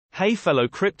Hey fellow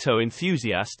crypto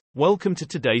enthusiast, welcome to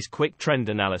today's quick trend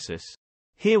analysis.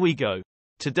 Here we go.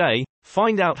 Today,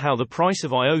 find out how the price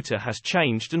of IOTA has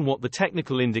changed and what the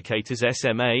technical indicators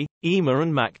SMA, EMA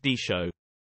and MACD show.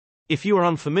 If you are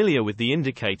unfamiliar with the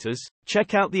indicators,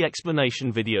 check out the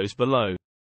explanation videos below.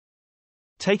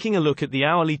 Taking a look at the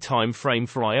hourly time frame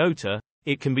for IOTA,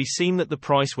 it can be seen that the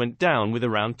price went down with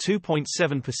around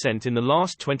 2.7% in the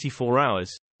last 24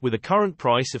 hours, with a current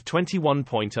price of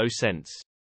 21.0 cents.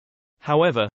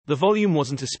 However, the volume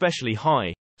wasn't especially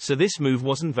high, so this move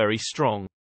wasn't very strong.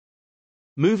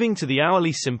 Moving to the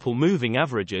hourly simple moving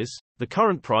averages, the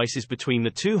current price is between the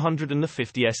 200 and the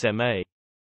 50 SMA.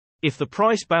 If the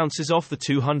price bounces off the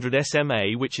 200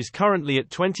 SMA, which is currently at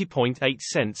 20.8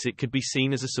 cents, it could be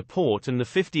seen as a support, and the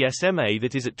 50 SMA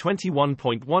that is at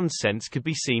 21.1 cents could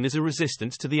be seen as a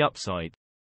resistance to the upside.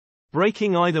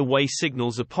 Breaking either way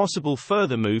signals a possible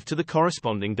further move to the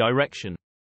corresponding direction.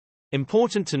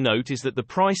 Important to note is that the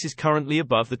price is currently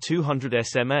above the 200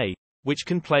 SMA, which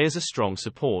can play as a strong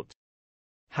support.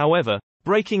 However,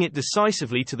 breaking it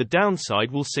decisively to the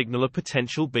downside will signal a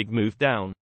potential big move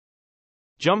down.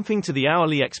 Jumping to the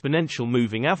hourly exponential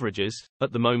moving averages,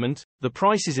 at the moment, the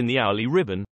price is in the hourly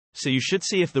ribbon, so you should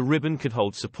see if the ribbon could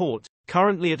hold support,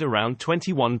 currently at around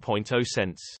 21.0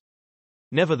 cents.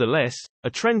 Nevertheless, a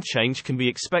trend change can be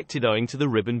expected owing to the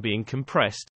ribbon being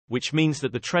compressed, which means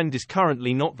that the trend is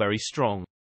currently not very strong.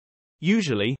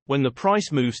 Usually, when the price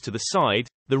moves to the side,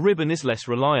 the ribbon is less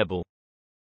reliable.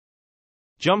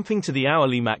 Jumping to the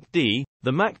hourly MACD,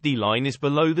 the MACD line is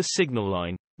below the signal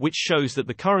line, which shows that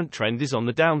the current trend is on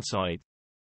the downside.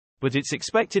 But it's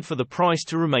expected for the price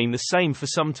to remain the same for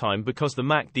some time because the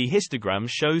MACD histogram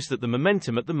shows that the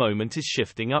momentum at the moment is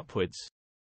shifting upwards.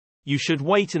 You should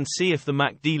wait and see if the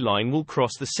MACD line will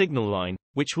cross the signal line,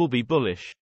 which will be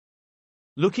bullish.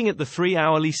 Looking at the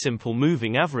 3-hourly simple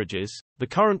moving averages, the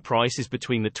current price is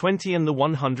between the 20 and the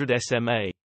 100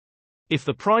 SMA. If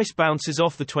the price bounces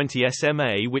off the 20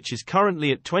 SMA, which is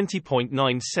currently at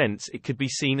 20.9 cents, it could be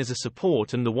seen as a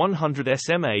support, and the 100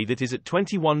 SMA that is at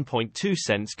 21.2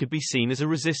 cents could be seen as a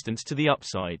resistance to the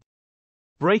upside.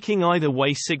 Breaking either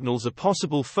way signals a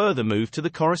possible further move to the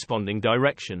corresponding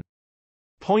direction.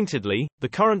 Pointedly, the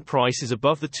current price is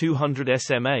above the 200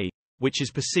 SMA, which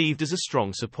is perceived as a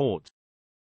strong support.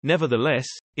 Nevertheless,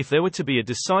 if there were to be a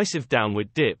decisive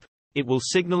downward dip, it will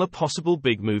signal a possible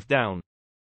big move down.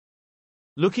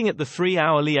 Looking at the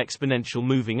 3-hourly exponential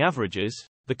moving averages,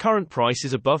 the current price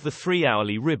is above the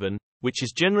 3-hourly ribbon, which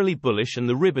is generally bullish, and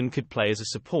the ribbon could play as a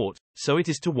support, so it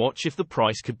is to watch if the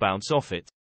price could bounce off it.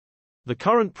 The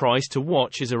current price to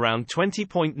watch is around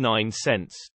 20.9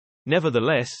 cents.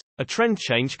 Nevertheless, a trend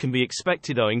change can be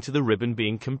expected owing to the ribbon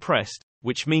being compressed,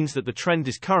 which means that the trend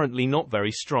is currently not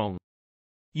very strong.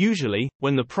 Usually,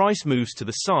 when the price moves to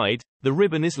the side, the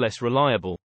ribbon is less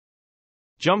reliable.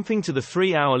 Jumping to the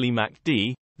 3-hourly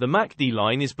MACD, the MACD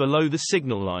line is below the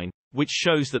signal line, which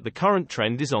shows that the current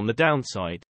trend is on the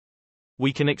downside.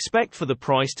 We can expect for the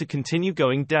price to continue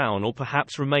going down or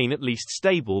perhaps remain at least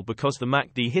stable because the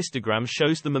MACD histogram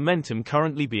shows the momentum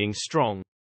currently being strong.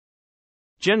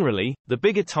 Generally, the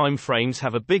bigger time frames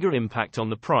have a bigger impact on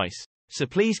the price, so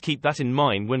please keep that in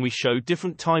mind when we show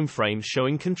different time frames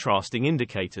showing contrasting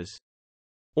indicators.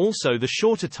 Also, the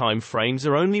shorter time frames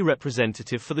are only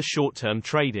representative for the short-term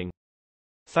trading.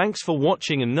 Thanks for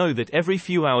watching, and know that every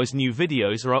few hours new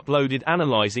videos are uploaded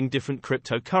analyzing different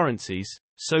cryptocurrencies,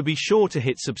 so be sure to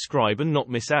hit subscribe and not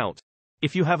miss out.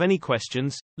 If you have any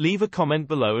questions, leave a comment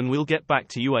below and we'll get back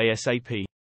to you ASAP.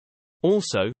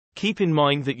 Also, keep in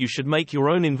mind that you should make your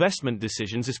own investment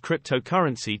decisions, as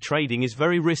cryptocurrency trading is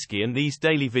very risky, and these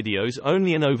daily videos are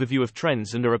only an overview of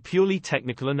trends and are a purely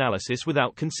technical analysis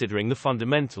without considering the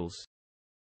fundamentals.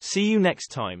 See you next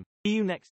time.